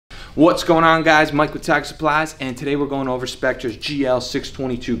What's going on, guys? Mike with Tiger Supplies, and today we're going over Spectra's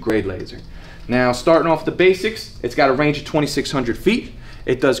GL622 grade laser. Now, starting off the basics, it's got a range of 2,600 feet.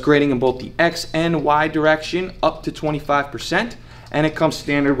 It does grading in both the X and Y direction up to 25%, and it comes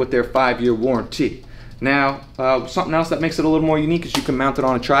standard with their 5-year warranty. Now, something else that makes it a little more unique is you can mount it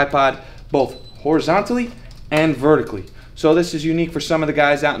on a tripod both horizontally and vertically. So this is unique for some of the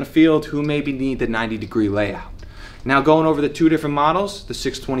guys out in the field who maybe need the 90-degree layout. Now, going over the two different models, the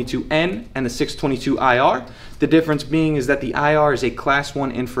 622N and the 622IR, the difference being is that the IR is a class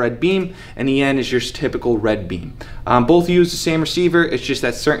 1 infrared beam and the N is your typical red beam. Both use the same receiver, it's just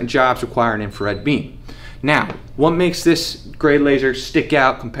that certain jobs require an infrared beam. Now, what makes this grade laser stick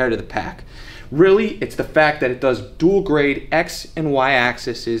out compared to the pack? Really, it's the fact that it does dual grade X and Y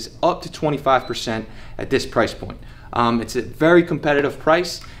axes up to 25% at this price point. It's a very competitive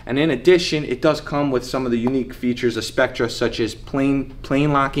price, and in addition, it does come with some of the unique features of Spectra, such as plane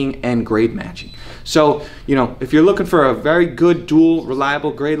locking and grade matching. So, if you're looking for a very good, dual,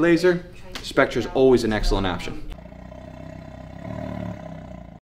 reliable grade laser, Spectra is always an excellent option.